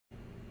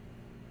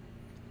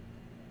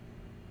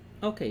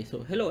Okay, so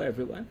hello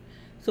everyone.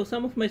 So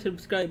some of my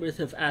subscribers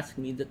have asked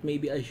me that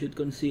maybe I should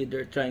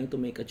consider trying to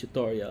make a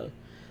tutorial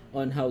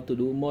on how to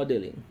do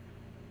modeling.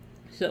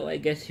 So I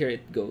guess here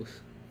it goes.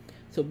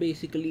 So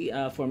basically,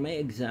 for my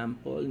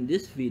example in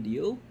this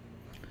video,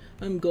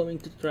 I'm going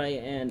to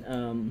try and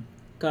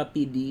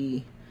copy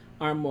the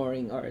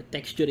armoring or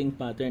texturing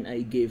pattern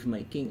I gave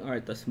my King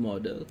Arthas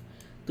model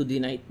to the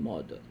Knight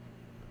model.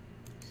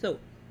 So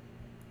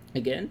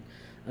again,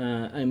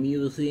 I'm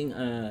using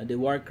the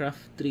Warcraft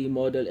 3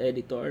 model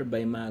editor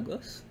by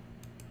Magos.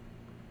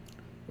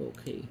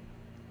 Okay,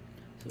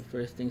 so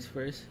first things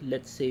first,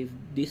 let's save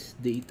this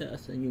data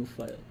as a new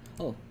file.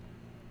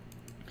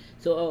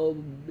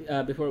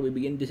 Before we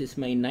begin, this is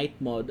my Knight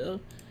model.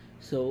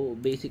 So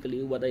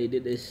basically what I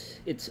did is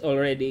it's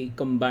already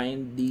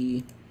combined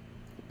the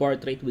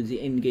portrait with the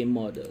in-game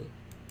model.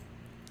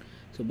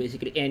 So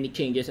basically any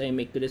changes I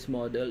make to this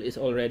model is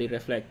already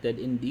reflected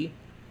in the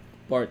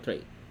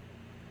portrait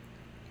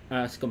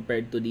as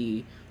compared to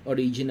the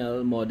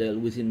original model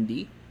within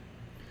the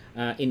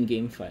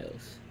in-game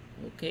files.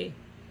 Okay,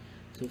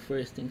 so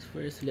first things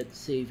first, let's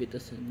save it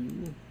as a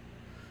new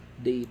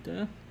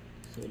data.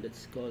 So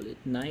let's call it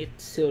Knight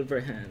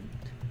Silverhand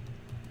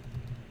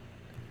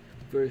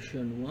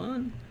version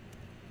 1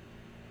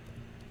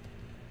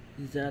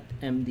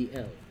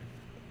 .mdl.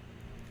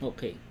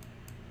 Okay,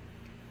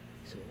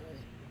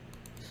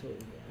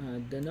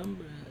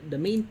 the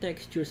main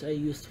textures I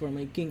used for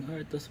my King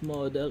Arthas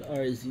model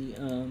are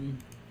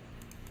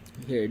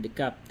the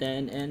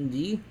captain and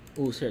the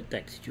user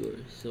texture.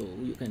 So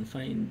you can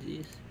find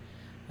this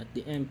at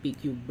the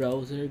MPQ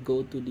browser.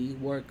 Go to the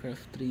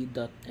Warcraft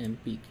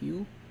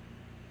 3.mpq.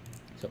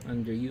 So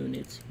under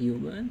units,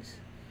 humans,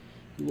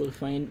 you will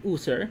find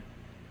user,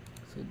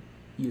 so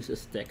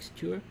uses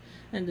texture,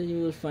 and then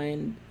you will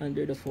find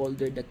under the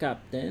folder the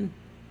captain.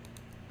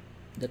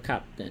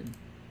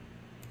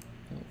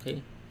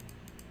 Okay,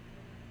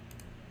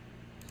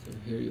 so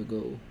here you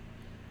go.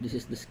 This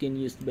is the skin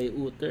used by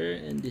Uther,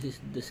 and this is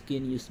the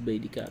skin used by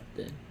the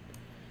captain.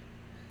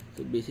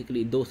 So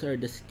basically those are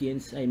the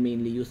skins I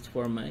mainly used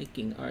for my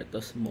King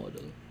Arthas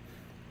model.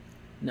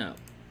 Now,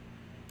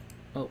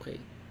 okay,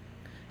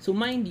 so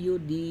mind you,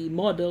 the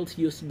models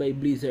used by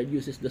Blizzard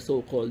uses the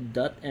so-called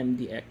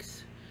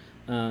 .mdx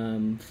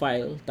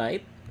file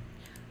type,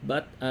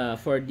 but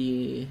for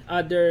the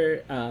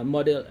other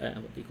model,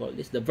 what do you call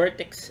this, the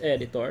vertex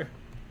editor,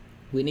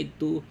 we need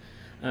to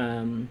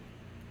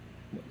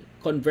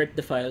convert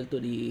the file to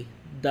the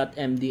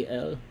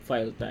 .mdl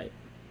file type.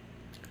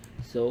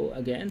 So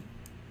again,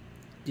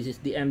 this is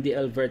the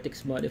MDL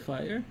vertex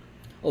modifier.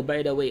 Oh,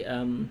 by the way,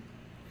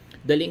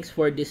 the links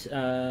for these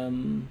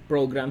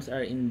programs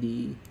are in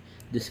the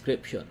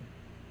description.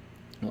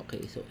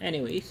 Okay, so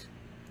anyways,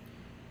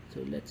 so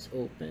let's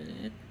open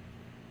it.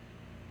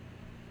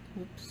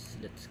 Oops,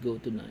 let's go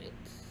to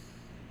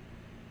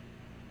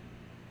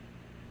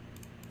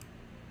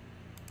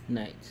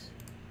Knights.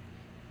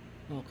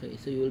 Okay,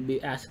 so you will be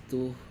asked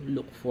to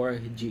look for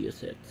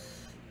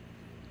geosets.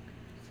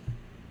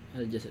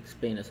 I'll just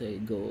explain as I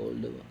go.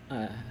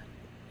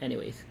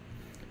 Anyways,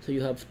 so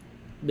you have,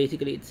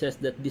 basically it says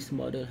that this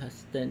model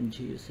has 10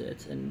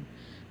 geosets, and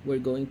we're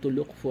going to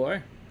look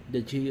for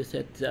the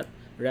geoset that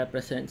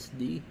represents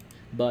the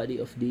body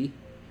of the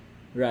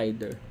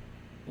rider.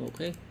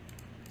 Okay,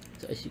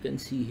 so as you can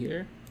see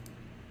here,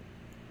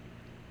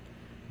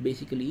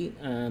 basically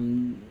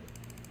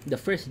the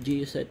first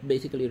geoset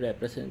basically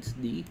represents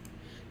the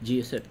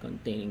geoset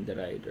containing the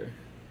rider.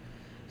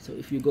 So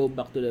if you go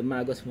back to the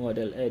Magos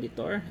model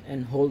editor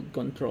and hold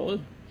Control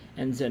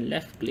and then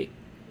left click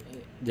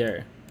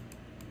there,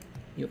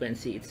 you can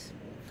see it's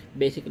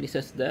basically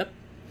says that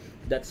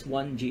that's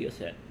one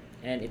geoset,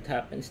 and it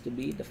happens to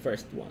be the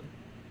first one.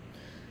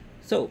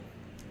 So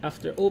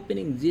after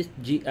opening this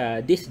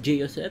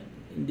geoset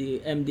in the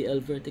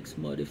MDL vertex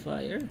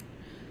modifier,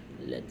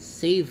 let's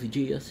save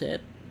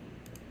geoset,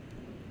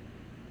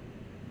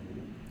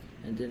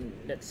 and then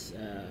let's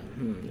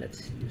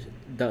use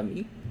it,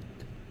 dummy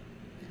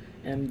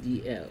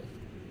MDL.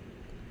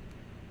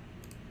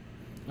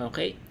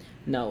 Okay,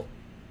 now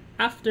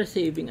after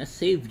saving a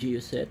save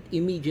geoset,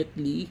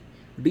 immediately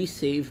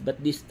resave,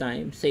 but this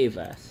time save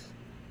as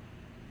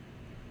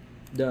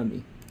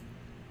dummy.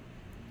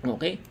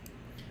 Okay,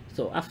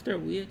 so after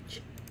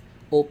which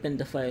open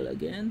the file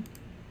again,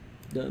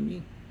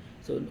 dummy.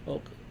 So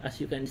okay, as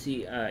you can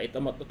see, it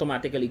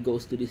automatically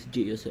goes to this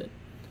geoset,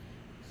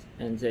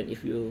 and then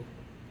if you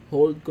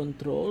hold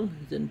Control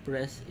then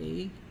press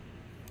A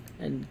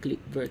and click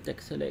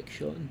vertex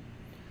selection,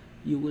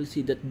 you will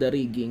see that the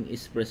rigging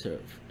is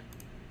preserved.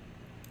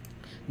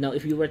 Now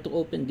if you were to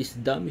open this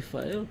dummy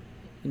file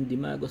in the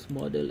Magos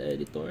model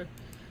editor,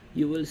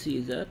 you will see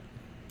that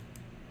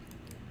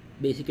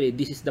basically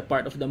this is the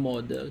part of the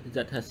model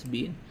that has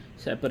been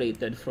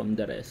separated from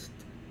the rest.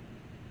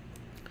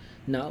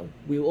 Now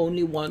we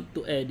only want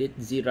to edit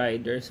the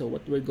rider, so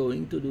what we're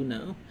going to do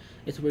now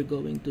is we're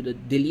going to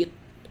delete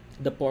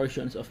the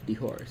portions of the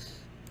horse.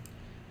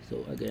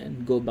 So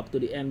again, go back to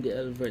the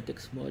MDL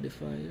vertex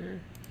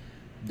modifier,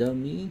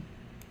 dummy,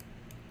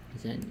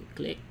 then you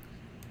click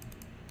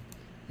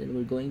Then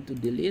we're going to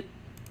delete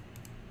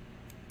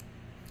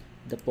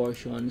the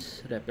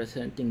portions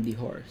representing the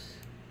horse,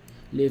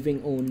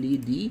 leaving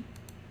only the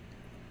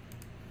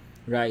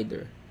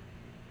rider.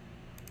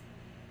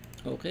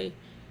 Okay,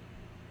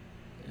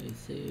 I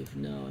save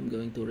now. I'm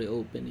going to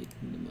reopen it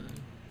naman.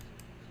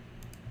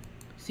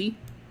 See,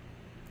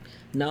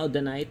 now the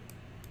knight.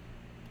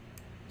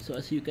 So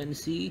as you can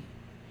see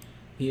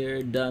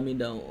here, dummy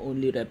now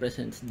only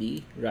represents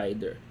the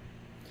rider.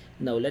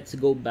 Now let's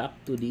go back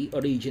to the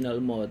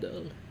original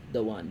model,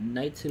 the one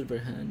Knight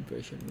Silverhand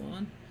version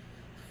 1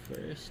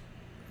 first.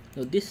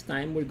 Now this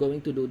time we're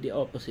going to do the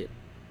opposite.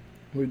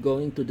 We're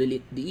going to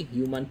delete the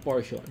human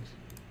portions.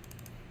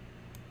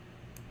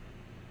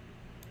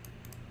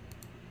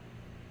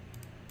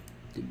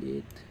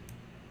 Delete,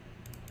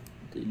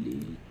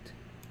 delete,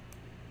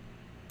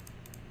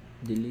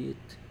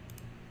 delete.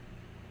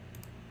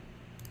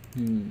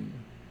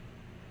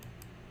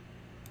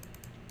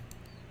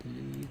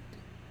 Delete.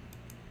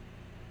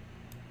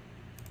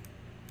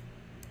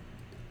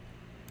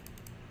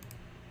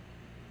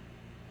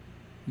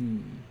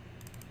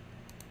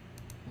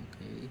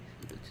 Okay,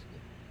 so let's go.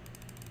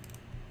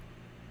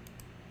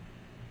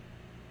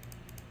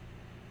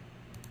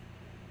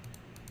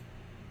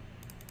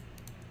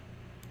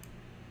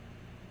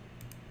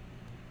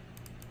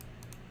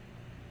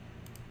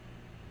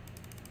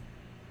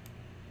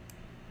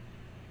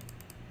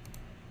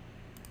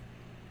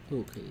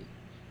 Okay,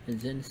 and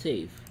then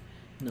save.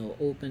 Now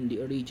open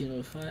the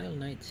original file,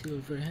 Knight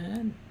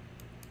Silverhand.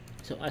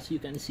 So as you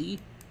can see,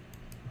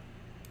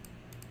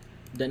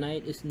 the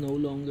knight is no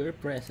longer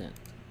present.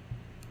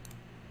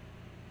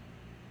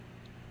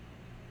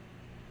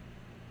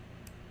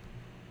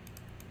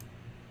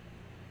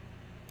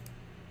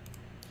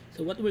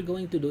 So what we're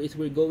going to do is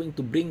we're going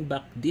to bring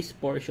back this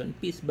portion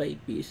piece by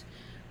piece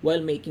while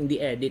making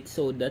the edit,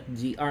 so that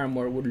the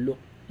armor would look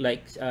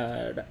like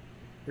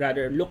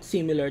rather look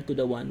similar to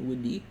the one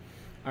with the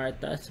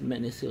Arthas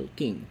Menethil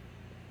King.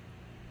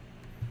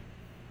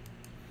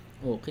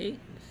 Okay,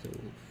 so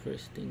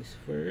first things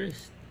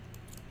first.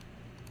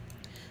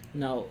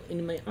 Now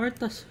in my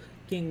Arthas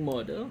King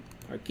model,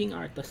 or King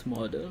Arthas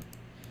model,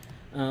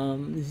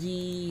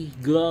 the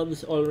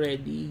gloves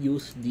already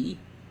use the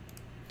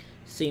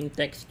same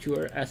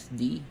texture as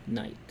the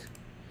knight.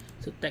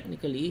 So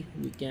technically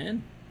we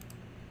can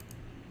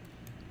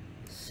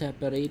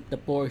separate the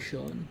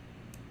portion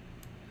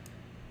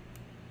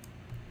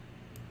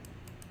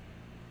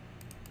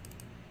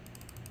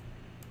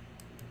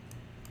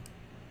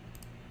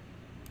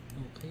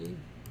okay.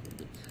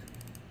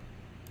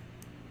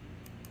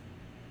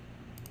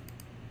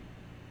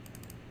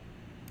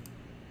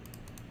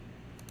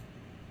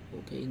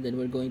 Okay, and then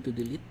we're going to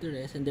delete the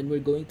rest, and then we're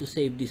going to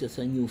save this as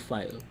a new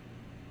file.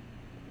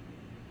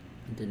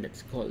 And then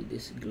let's call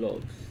this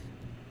gloves.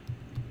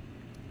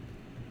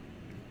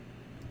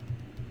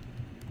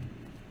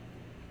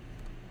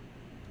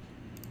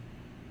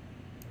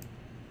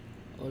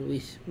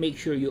 Always make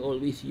sure you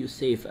always use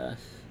save as.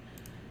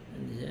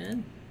 And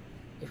then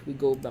if we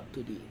go back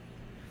to the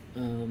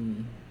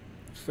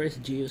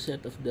first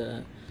geoset of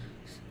the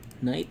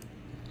knight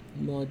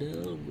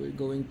model, we're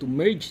going to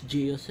merge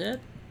geoset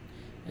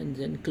and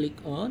then click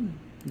on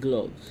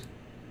gloves.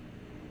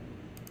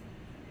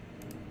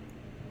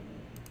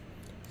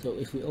 So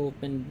if we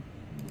open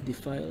the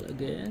file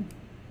again,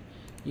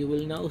 you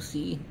will now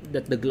see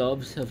that the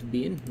gloves have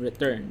been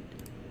returned.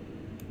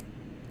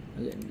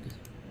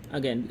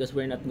 Again, because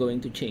we're not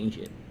going to change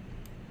it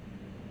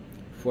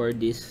for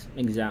this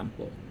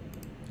example.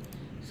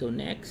 So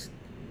next,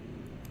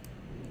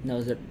 now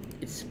that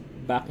it's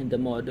back in the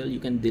model, you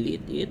can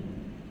delete it,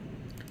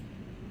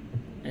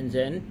 and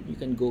then you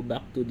can go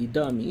back to the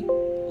dummy.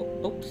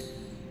 Oops,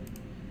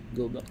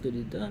 go back to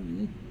the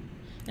dummy,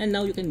 and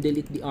now you can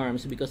delete the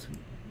arms because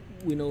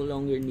we no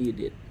longer need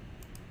it.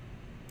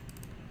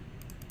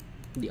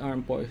 The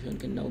arm portion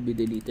can now be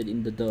deleted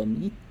in the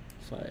dummy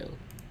file.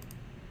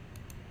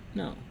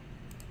 Now,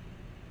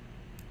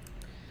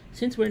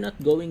 since we're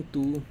not going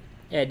to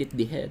edit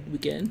the head, we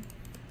can,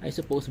 I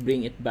suppose,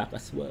 bring it back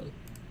as well.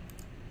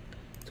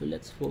 So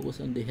let's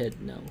focus on the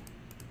head now.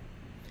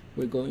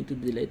 We're going to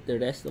delete the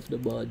rest of the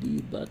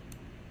body, but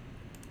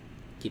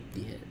keep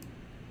the head.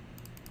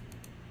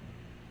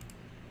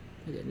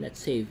 Again, let's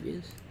save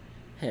this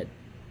head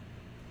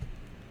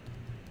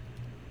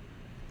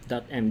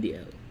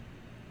 .mdl.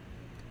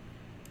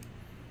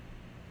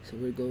 So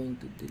we're going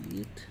to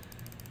delete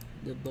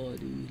the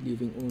body,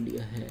 leaving only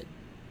a head.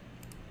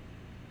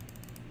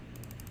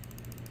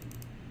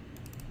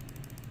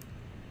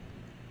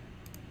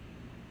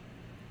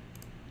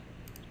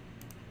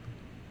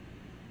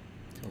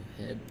 So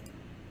head.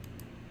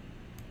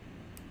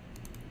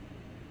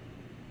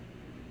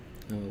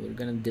 We're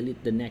gonna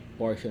delete the neck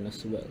portion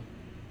as well,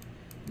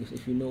 because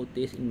if you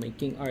notice in my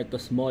King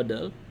Arthas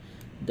model,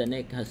 the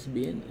neck has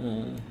been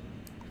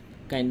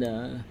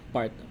kinda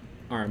part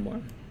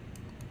armor.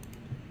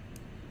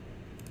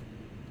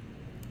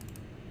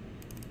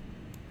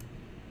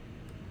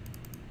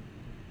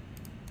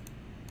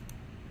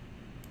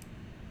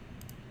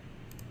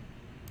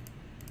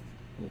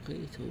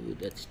 Okay, so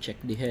let's check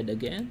the head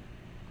again.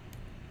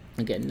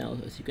 Again, now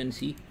as you can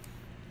see,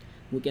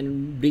 we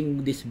can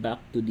bring this back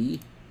to the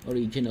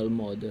original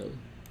model.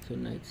 So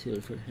Knight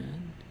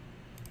Silverhand.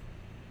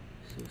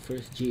 So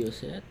first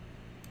geoset,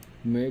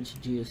 merge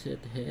geoset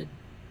head.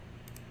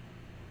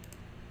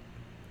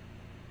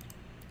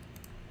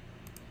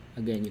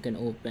 Again, you can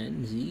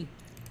open the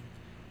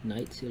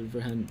Knight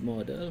Silverhand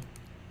model.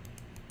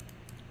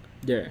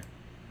 There.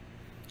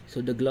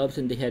 So the gloves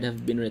and the head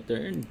have been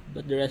returned,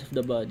 but the rest of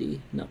the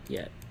body, not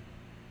yet.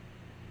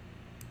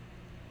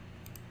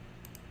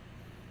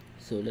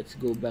 So let's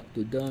go back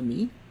to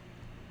dummy.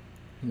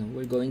 Now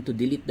we're going to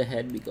delete the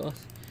head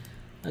because,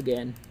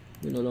 again,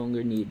 we no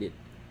longer need it.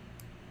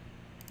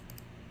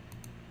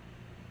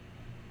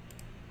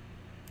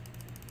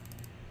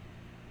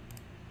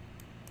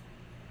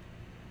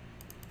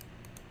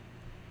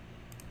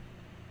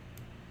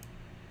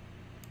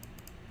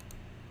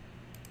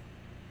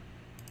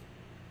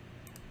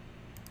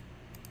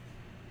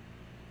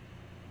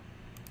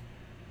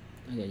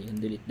 Again, you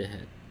can delete the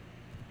head.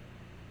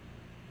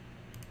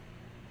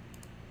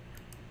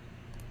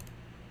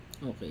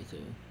 Okay, so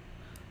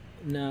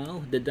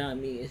now the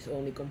dummy is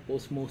only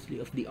composed mostly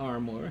of the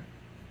armor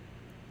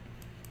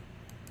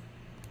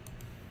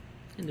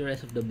and the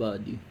rest of the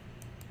body.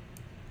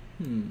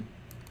 Now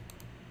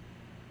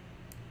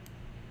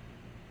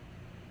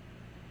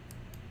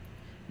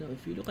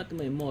if you look at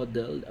my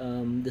model,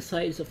 the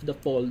size of the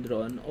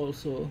pauldron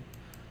also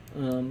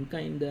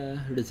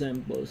kinda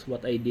resembles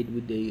what I did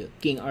with the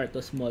King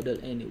Arthas model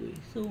anyway,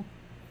 so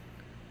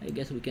I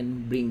guess we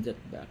can bring that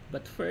back.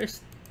 But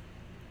first,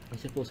 I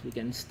suppose we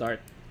can start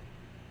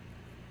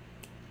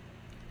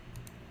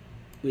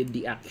with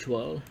the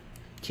actual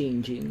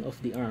changing of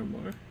the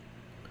armor.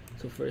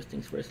 So first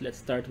things first, let's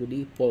start with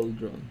the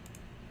pauldron.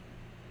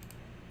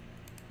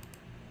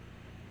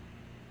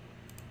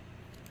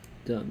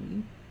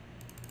 Dummy.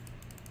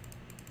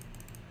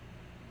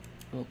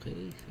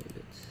 Okay, so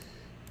let's...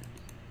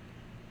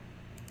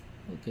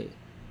 Okay.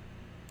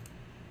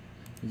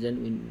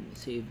 Then we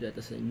save that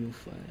as a new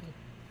file.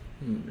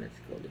 Let's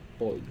call it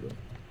pauldron.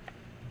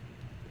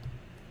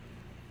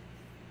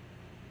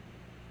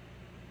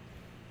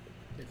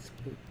 Let's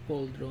put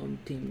pauldron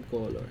theme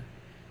color.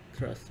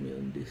 Trust me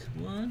on this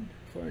one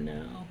for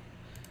now,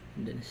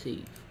 and then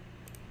save.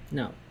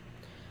 Now,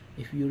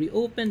 if you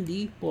reopen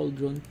the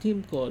pauldron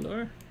theme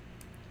color,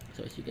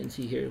 so as you can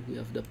see here, we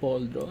have the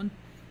pauldron.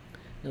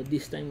 Now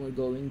this time we're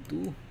going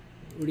to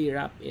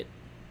rewrap it.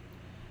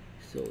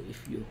 So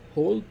if you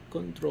hold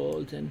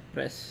Controls and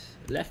press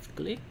left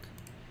click,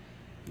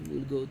 you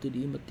will go to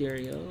the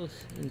materials,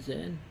 and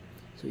then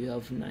so you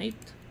have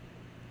Knight.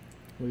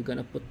 We're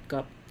gonna put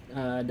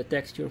the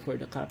texture for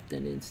the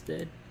captain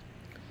instead.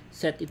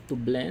 Set it to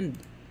blend,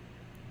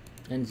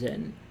 and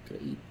then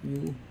create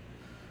new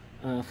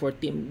for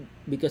theme,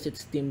 because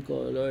it's theme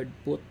colored,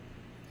 put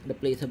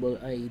replaceable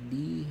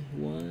ID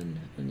 1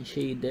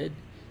 unshaded,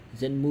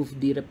 then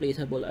move the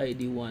replaceable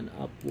ID 1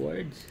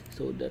 upwards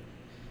so that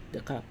the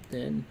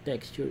captain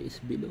texture is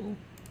below.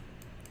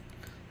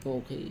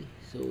 Okay,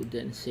 so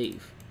then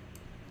save.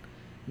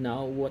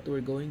 Now what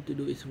we're going to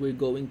do is we're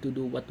going to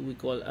do what we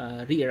call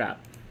a rewrap.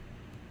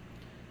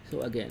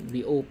 So again,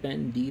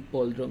 reopen the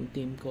pauldron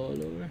theme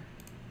color,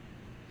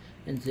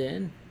 and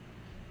then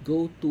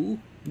go to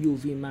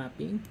UV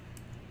mapping,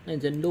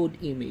 and then load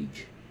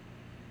image.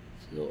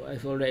 So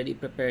I've already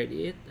prepared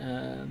it.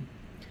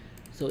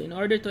 So in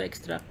order to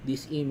extract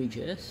these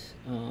images,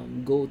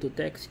 go to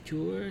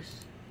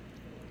textures,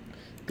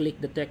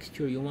 click the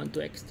texture you want to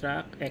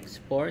extract,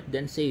 export,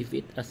 then save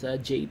it as a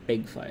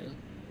JPEG file.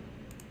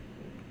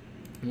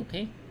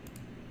 Okay.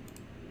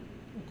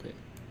 Okay.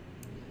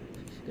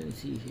 As you can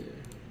see here.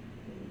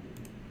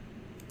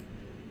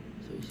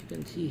 So as you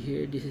can see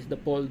here, this is the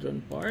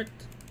pauldron part.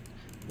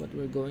 What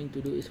we're going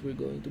to do is we're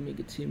going to make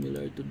it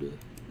similar to the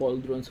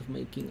pauldrons of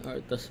my King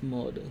Arthas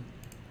model.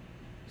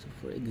 So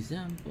for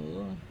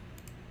example,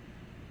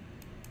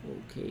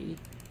 okay,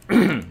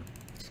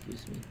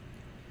 excuse me.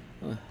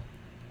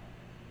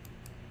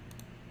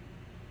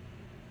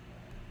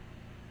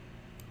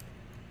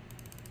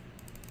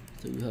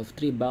 So you have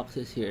 3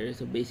 boxes here.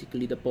 So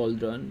basically the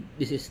pauldron,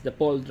 this is the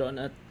pauldron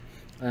at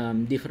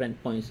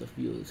different points of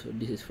view. So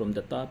this is from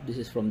the top, this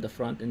is from the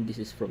front, and this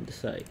is from the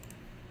side.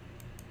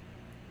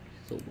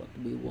 So what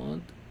we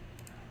want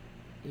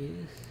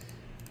is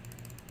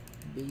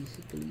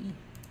basically,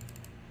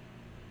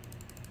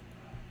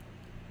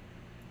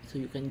 so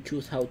you can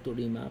choose how to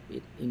remap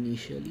it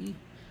initially.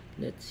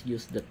 Let's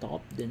use the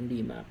top, then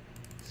remap.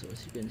 So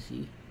as you can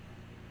see,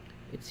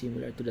 it's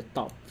similar to the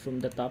top. From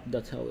the top,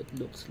 that's how it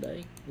looks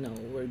like. Now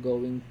we're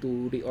going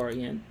to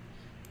reorient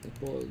the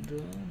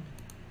pauldron,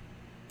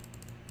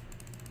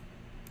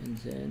 and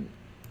then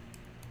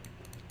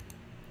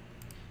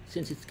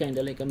since it's kind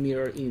of like a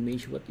mirror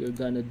image, what you're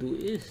gonna do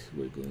is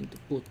we're going to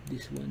put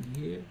this one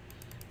here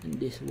and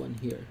this one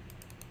here.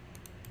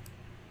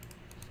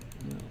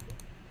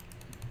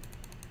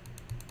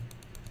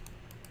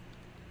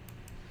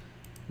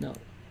 Now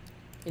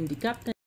in the captain